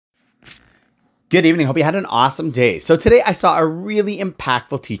Good evening. Hope you had an awesome day. So today I saw a really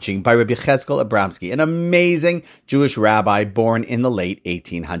impactful teaching by Rabbi Cheskel Abramsky, an amazing Jewish rabbi born in the late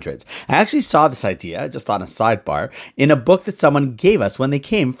 1800s. I actually saw this idea, just on a sidebar, in a book that someone gave us when they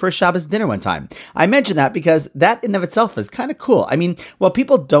came for a Shabbos dinner one time. I mention that because that in of itself is kind of cool. I mean, well,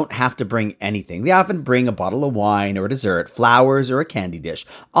 people don't have to bring anything. They often bring a bottle of wine or a dessert, flowers or a candy dish,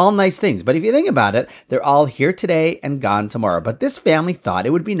 all nice things. But if you think about it, they're all here today and gone tomorrow. But this family thought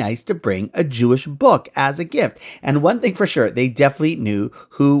it would be nice to bring a Jewish book as a gift. And one thing for sure, they definitely knew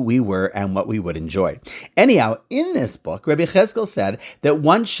who we were and what we would enjoy. Anyhow, in this book, Rabbi Cheskel said that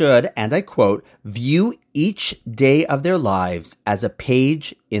one should, and I quote, view each day of their lives as a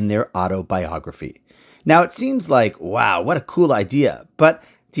page in their autobiography. Now, it seems like, wow, what a cool idea. But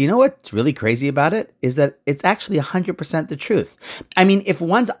do you know what's really crazy about it? Is that it's actually 100% the truth. I mean, if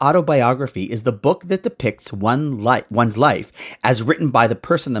one's autobiography is the book that depicts one's life as written by the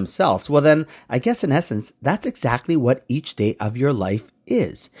person themselves, well then, I guess in essence, that's exactly what each day of your life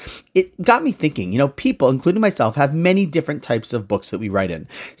is. It got me thinking, people, including myself, have many different types of books that we write in.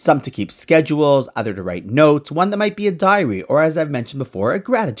 Some to keep schedules, other to write notes, one that might be a diary, or as I've mentioned before, a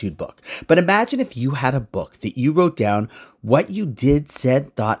gratitude book. But imagine if you had a book that you wrote down what you did,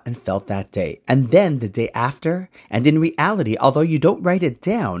 said, thought, and felt that day. And then the day after, and in reality, although you don't write it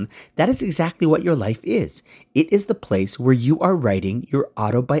down, that is exactly what your life is. It is the place where you are writing your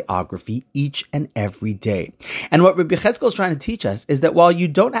autobiography each and every day. And what Rabbi Cheskel is trying to teach us is that while you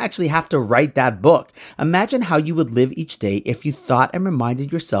don't actually have to write that book, imagine how you would live each day if you thought and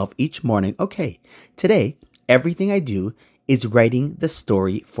reminded yourself each morning, okay, today, everything I do is writing the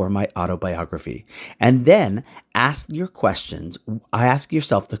story for my autobiography. And then ask yourself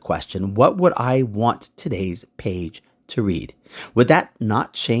the question, what would I want today's page to read? Would that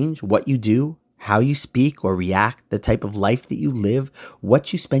not change what you do, how you speak or react, the type of life that you live,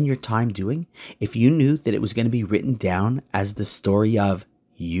 what you spend your time doing, if you knew that it was going to be written down as the story of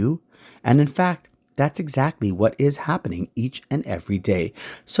you? And in fact, that's exactly what is happening each and every day.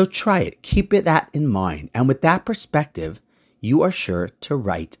 So try it. Keep that in mind. And with that perspective, you are sure to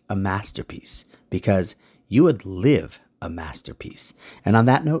write a masterpiece because you would live a masterpiece. And on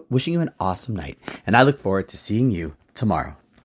that note, wishing you an awesome night. And I look forward to seeing you tomorrow.